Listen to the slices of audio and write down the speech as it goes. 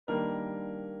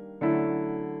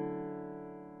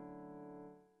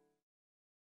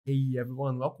Hey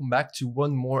everyone, welcome back to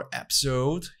one more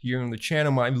episode here on the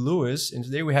channel. I'm Lewis, and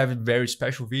today we have a very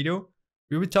special video.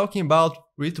 We'll be talking about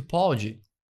retopology.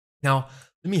 Now,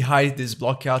 let me hide this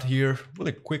block out here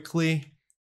really quickly.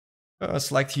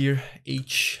 Select here,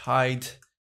 H, hide.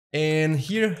 And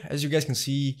here, as you guys can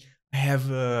see, I have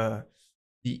the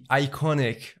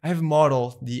iconic, I have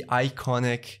modeled the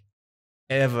iconic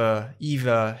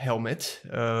EVA helmet.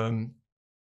 And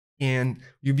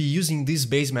you'll be using this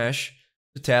base mesh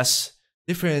to test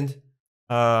different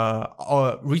automatic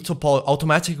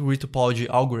retopology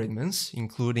algorithms,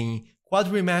 including quad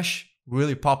remesh,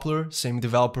 really popular, same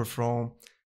developer from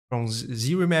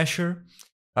Remesher,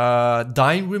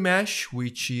 dyne remesh,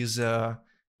 which is a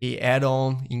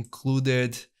add-on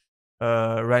included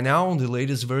right now on the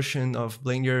latest version of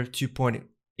Blender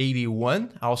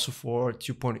 2.81, also for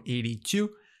 2.82,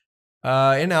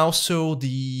 and also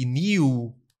the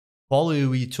new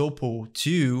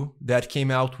PolyRetopo2 that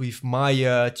came out with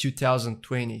Maya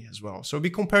 2020 as well. So we'll be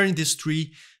comparing these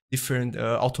three different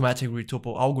automatic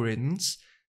retopo algorithms.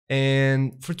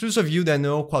 And for those of you that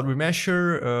know Quad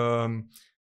Remesher,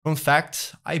 fun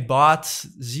fact, I bought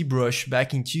ZBrush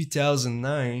back in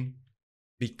 2009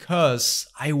 because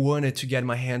I wanted to get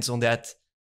my hands on that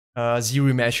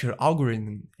Z-Remesher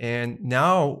algorithm. And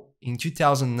now in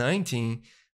 2019,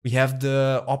 we have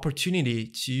the opportunity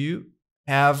to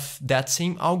have that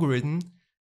same algorithm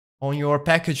on your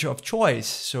package of choice.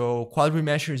 So Quad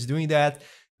Remesher is doing that.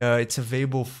 It's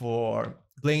available for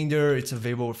Blender, it's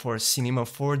available for Cinema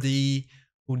 4D,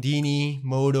 Houdini,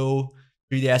 Modo,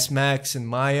 3ds Max, and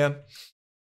Maya.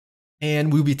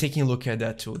 And we'll be taking a look at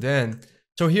that too then.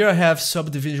 So here I have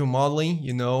subdivision modeling,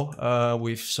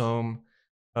 with some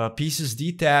pieces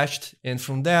detached. And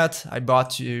from that, I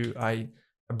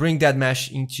bring that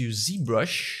mesh into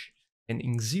ZBrush. And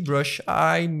in ZBrush,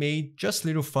 I made just a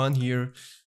little fun here,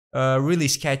 really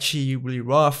sketchy, really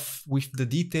rough with the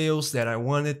details that I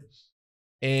wanted.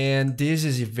 And this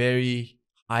is a very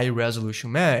high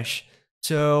resolution mesh.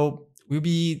 So we'll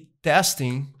be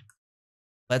testing.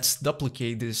 Let's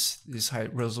duplicate this high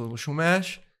resolution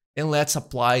mesh and let's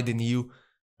apply the new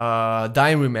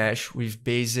dyne remesh with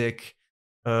basic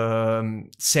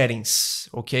settings,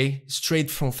 okay, straight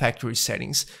from factory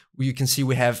settings. You can see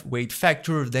we have weight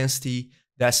factor, density,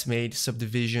 decimate,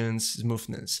 subdivisions,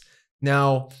 smoothness.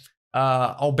 Now,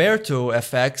 Alberto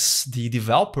FX, the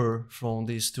developer from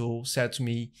this tool, said to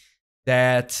me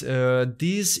that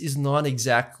this is not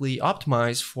exactly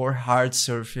optimized for hard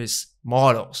surface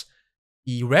models.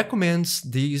 He recommends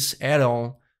this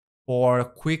add-on for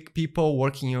quick people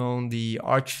working on the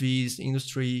ArchViz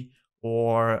industry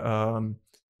or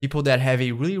people that have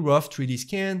a really rough 3D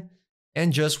scan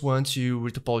and just want to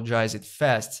retopologize it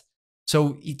fast.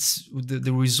 So it's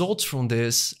the results from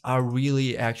this are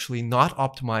really actually not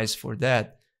optimized for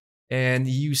that. And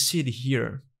you see it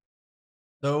here.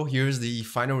 So here's the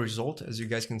final result. As you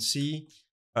guys can see,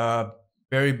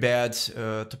 very bad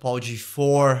topology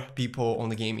for people on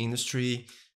the game industry.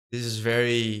 This is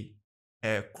very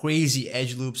crazy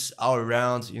edge loops all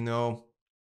around,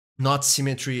 not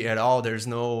symmetry at all. There's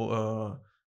no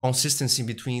consistency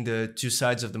between the two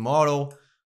sides of the model.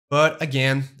 But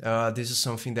again, this is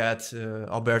something that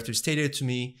Alberto stated to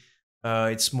me.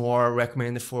 It's more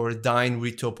recommended for dyne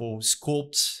retopo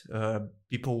sculpts,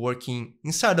 people working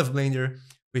inside of Blender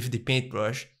with the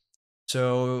paintbrush.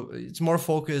 So it's more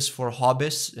focused for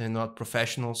hobbyists and not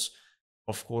professionals.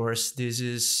 Of course, this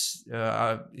is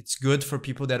it's good for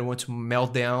people that want to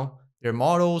melt down their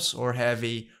models or have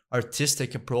a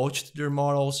artistic approach to their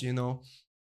models,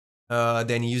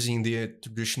 than using the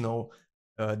traditional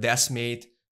decimate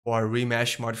or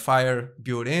remesh modifier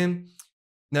built in.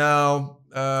 Now,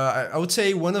 I would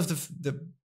say one of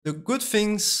the good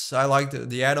things I like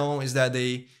the add-on is that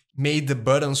they made the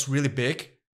buttons really big,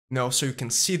 so you can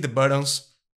see the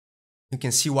buttons, you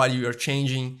can see what you are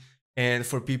changing, and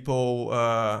for people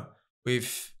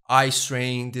with eye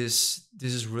strain, this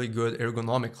is really good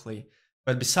ergonomically.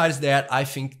 But besides that, I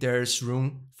think there's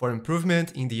room for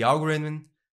improvement in the algorithm.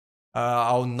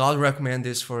 I'll not recommend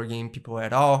this for game people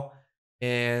at all.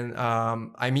 And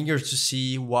I'm eager to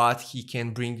see what he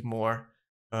can bring more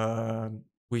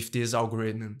with this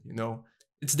algorithm.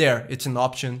 It's there, it's an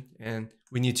option, and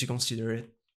we need to consider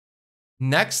it.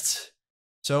 Next,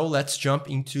 so let's jump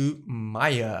into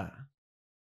Maya.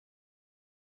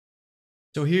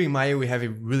 So here in Maya, we have a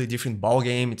really different ball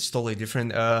game. It's totally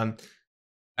different.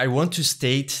 I want to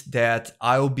state that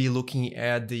I'll be looking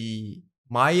at the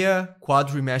Maya Quad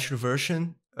Remesher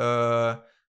version,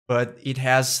 but it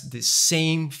has the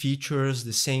same features,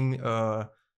 the same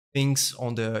things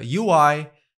on the UI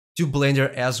to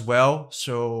Blender as well.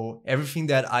 So everything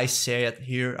that I said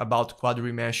here about Quad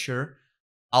Remesher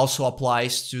also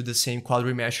applies to the same Quad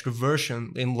Remesher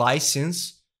version and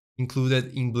license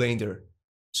included in Blender.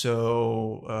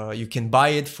 So you can buy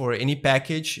it for any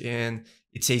package, and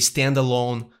it's a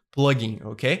standalone plugin,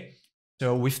 okay?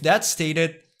 So with that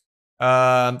stated,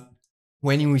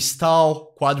 when you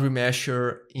install Quad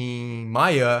Remesher in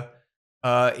Maya,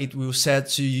 it will set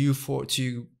to you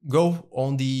to go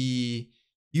on the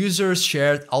users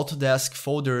shared Autodesk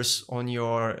folders on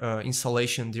your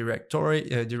installation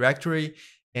directory,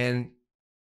 and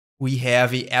we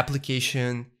have a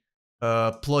application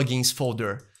plugins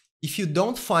folder. If you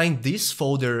don't find this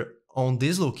folder on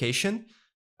this location,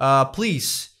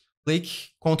 please click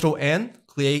Ctrl N,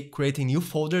 create a new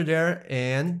folder there,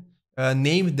 and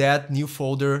name that new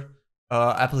folder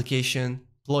application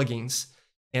plugins,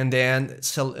 and then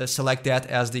select that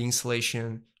as the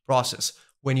installation process.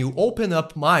 When you open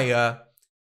up Maya,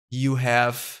 you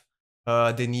have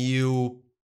the new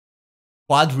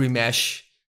Quad Remesh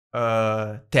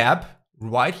tab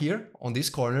right here on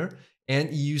this corner,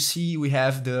 and you see we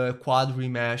have the Quad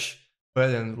Remesh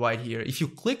button right here. If you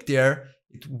click there,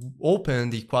 it will open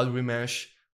the Quad Remesh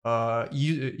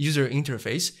user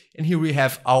interface, and here we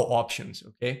have our options,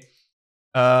 okay?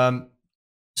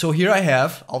 So here I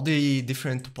have all the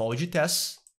different topology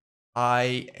tests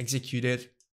I executed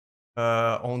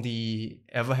on the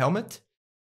EVA helmet,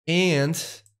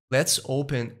 and let's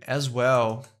open as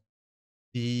well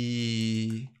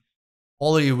the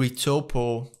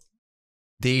PolyRetopo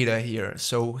data here.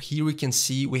 So here we can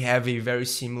see we have a very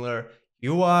similar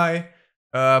UI,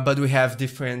 but we have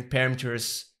different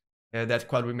parameters that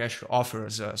Quad Remesher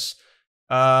offers us.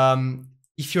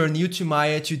 If you're new to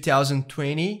Maya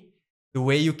 2020, the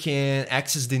way you can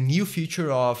access the new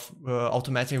feature of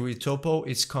Automatic Retopo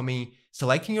is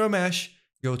selecting your mesh,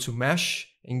 go to Mesh,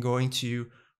 and going to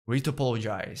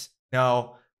Retopologize.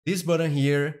 Now, this button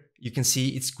here, you can see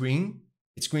it's green.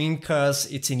 It's green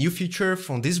because it's a new feature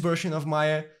from this version of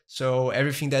Maya. So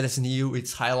everything that is new,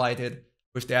 it's highlighted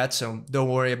with that. So don't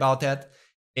worry about that.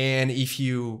 And if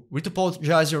you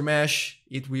retopologize your mesh,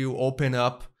 it will open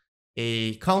up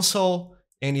a console,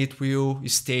 and it will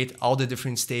state all the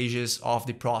different stages of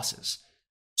the process.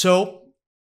 So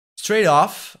straight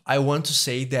off, I want to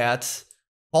say that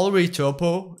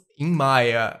PolyRetopo in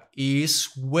Maya is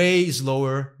way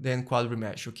slower than Quad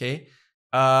Remesh, okay?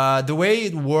 The way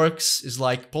it works is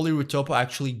like PolyRetopo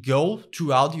actually go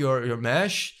throughout your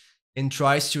mesh and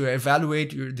tries to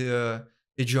evaluate the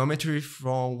geometry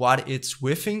from what it's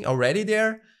within already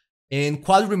there. And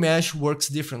Quad Remesh works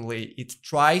differently. It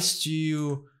tries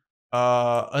to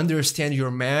understand your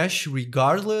mesh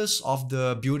regardless of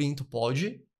the built-in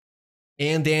topology,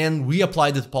 and then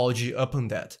reapply the topology upon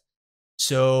that.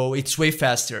 So it's way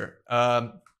faster.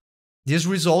 This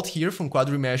result here from Quad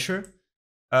Remesher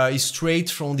is straight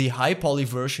from the high poly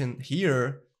version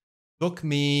here. Took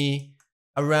me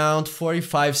around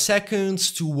 45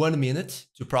 seconds to 1 minute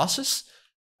to process,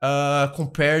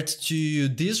 compared to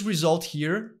this result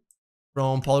here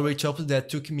from PolyRetopo that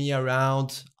took me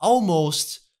around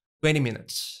almost 20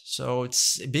 minutes. So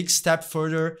it's a big step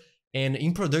further, and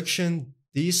in production,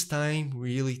 this time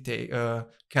really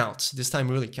counts. This time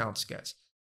really counts, guys.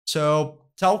 So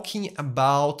talking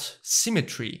about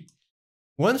symmetry,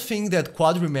 one thing that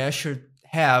Quad Remesher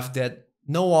have that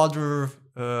no other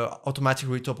Automatic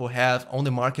Retopo have on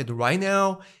the market right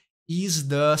now is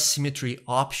the symmetry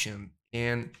option.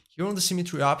 And here on the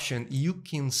symmetry option, you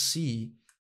can see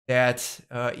that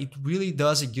it really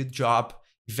does a good job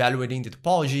evaluating the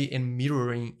topology and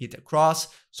mirroring it across.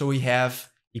 So we have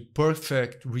a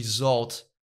perfect result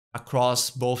across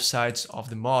both sides of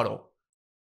the model,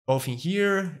 both in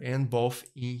here and both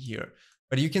in here.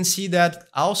 But you can see that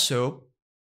also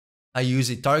I use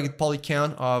a target poly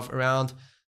count of around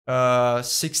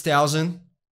 6,000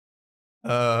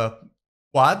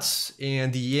 quads,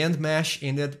 and the end mesh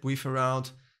ended with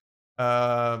around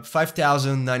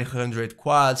 5,900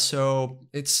 quads. So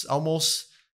it's almost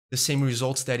the same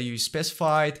results that you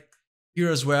specified. Here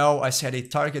as well, I set a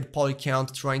target poly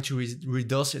count trying to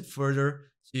reduce it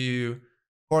further to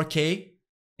 4K,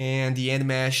 and the end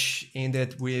mesh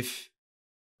ended with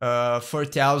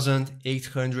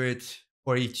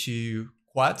 4,842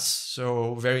 quads.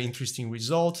 So very interesting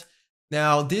result.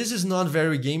 Now, this is not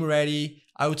very game ready.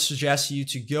 I would suggest you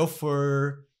to go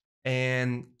further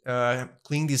and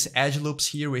clean these edge loops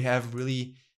here. We have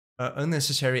really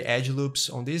unnecessary edge loops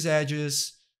on these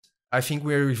edges. I think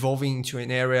we're evolving into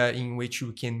an area in which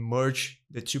we can merge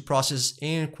the two processes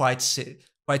and quite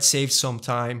save some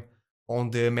time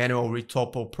on the manual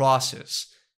retopo process.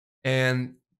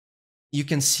 And You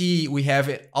can see we have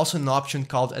also an option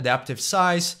called adaptive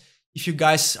size. If you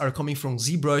guys are coming from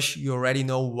ZBrush, you already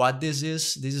know what this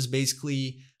is. This is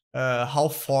basically how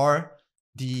far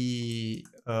the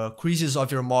creases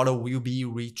of your model will be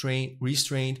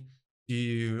restrained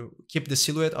to keep the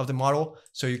silhouette of the model.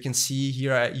 So you can see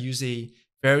here I use a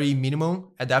very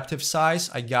minimum adaptive size.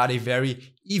 I got a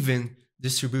very even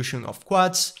distribution of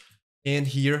quads. And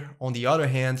here, on the other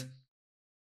hand,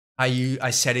 I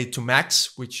set it to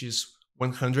max, which is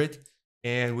 100.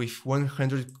 And with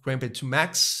 100 cramped to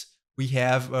max, we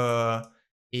have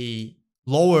a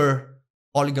lower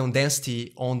polygon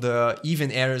density on the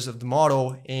even areas of the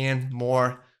model and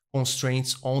more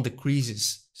constraints on the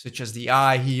creases, such as the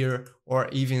eye here or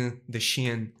even the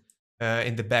chin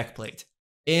in the backplate.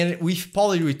 And with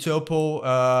PolyRetopo,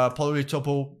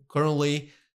 PolyRetopo currently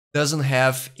doesn't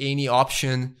have any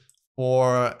option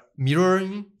for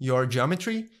mirroring your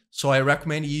geometry. So I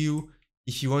recommend you,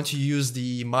 if you want to use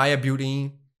the Maya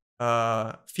building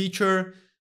feature,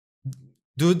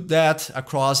 do that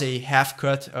across a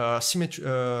half-cut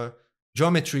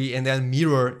geometry and then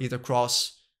mirror it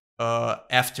across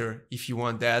after if you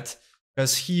want that.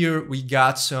 Because here we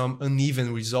got some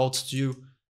uneven results too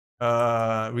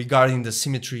regarding the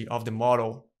symmetry of the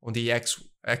model on the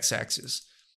x-axis.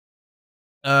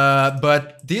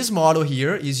 But this model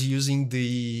here is using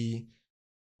the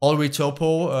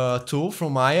PolyRetopo tool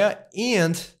from Maya,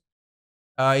 and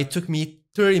it took me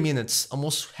 30 minutes,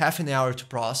 almost half an hour to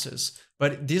process.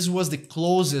 But this was the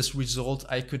closest result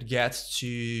I could get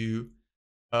to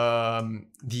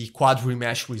the quad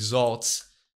remesh results.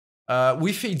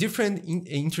 With a different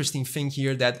interesting thing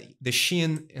here, that the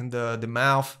chin and the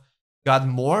mouth got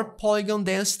more polygon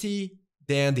density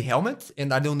than the helmet,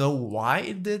 and I don't know why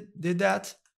it did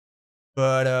that.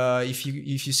 But if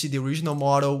you see the original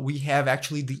model, we have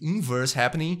actually the inverse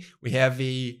happening. We have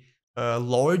a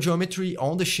lower geometry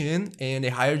on the chin and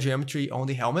a higher geometry on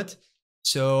the helmet.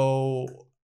 So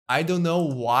I don't know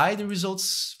why the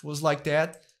results was like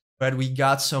that, but we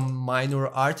got some minor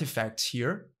artifacts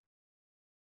here,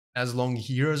 as long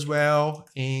here as well,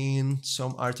 and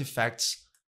some artifacts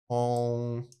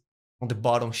on the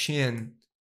bottom chin.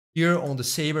 Here on the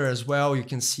saber as well, you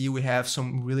can see we have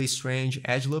some really strange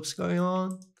edge loops going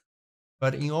on.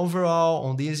 But in overall,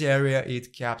 on this area,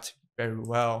 it kept very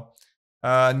well.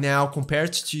 Now,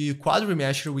 compared to quad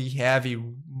remesher, we have a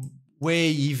way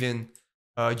even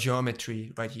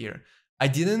geometry right here. I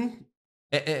didn't,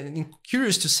 and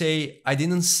curious to say, I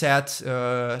didn't set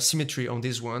symmetry on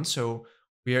this one. So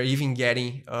we are even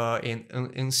getting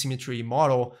an asymmetry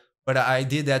model, but I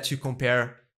did that to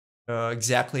compare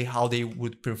exactly how they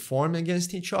would perform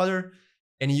against each other.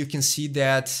 And you can see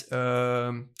that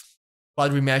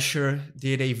Quad Remesher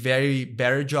did a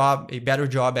better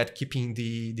job at keeping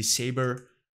the saber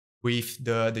with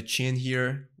the chin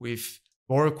here, with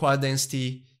more quad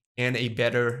density and a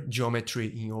better geometry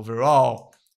in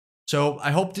overall. So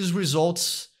I hope these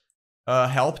results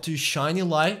help to shine a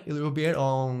light a little bit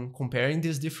on comparing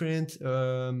these different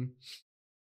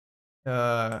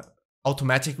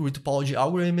automatic retopology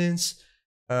algorithms.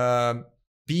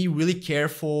 Be really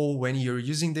careful when you're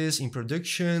using this in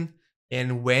production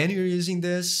and when you're using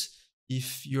this.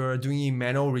 If you're doing a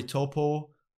manual retopo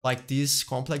like this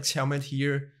complex helmet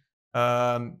here,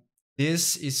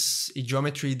 this is a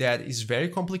geometry that is very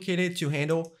complicated to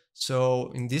handle.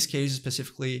 So in this case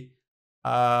specifically,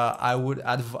 I would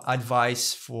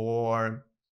advise for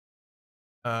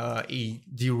a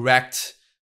direct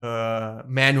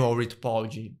manual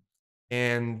retopology.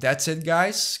 And that's it,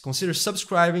 guys. Consider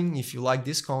subscribing if you like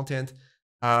this content.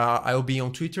 I will be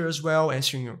on Twitter as well,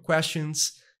 answering your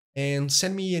questions. And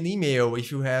send me an email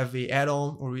if you have an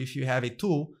add-on or if you have a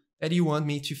tool that you want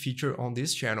me to feature on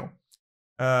this channel.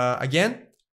 Again,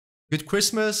 good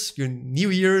Christmas, good New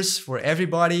Year's for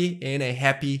everybody, and a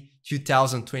happy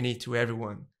 2020 to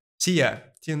everyone. See ya.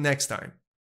 Till next time.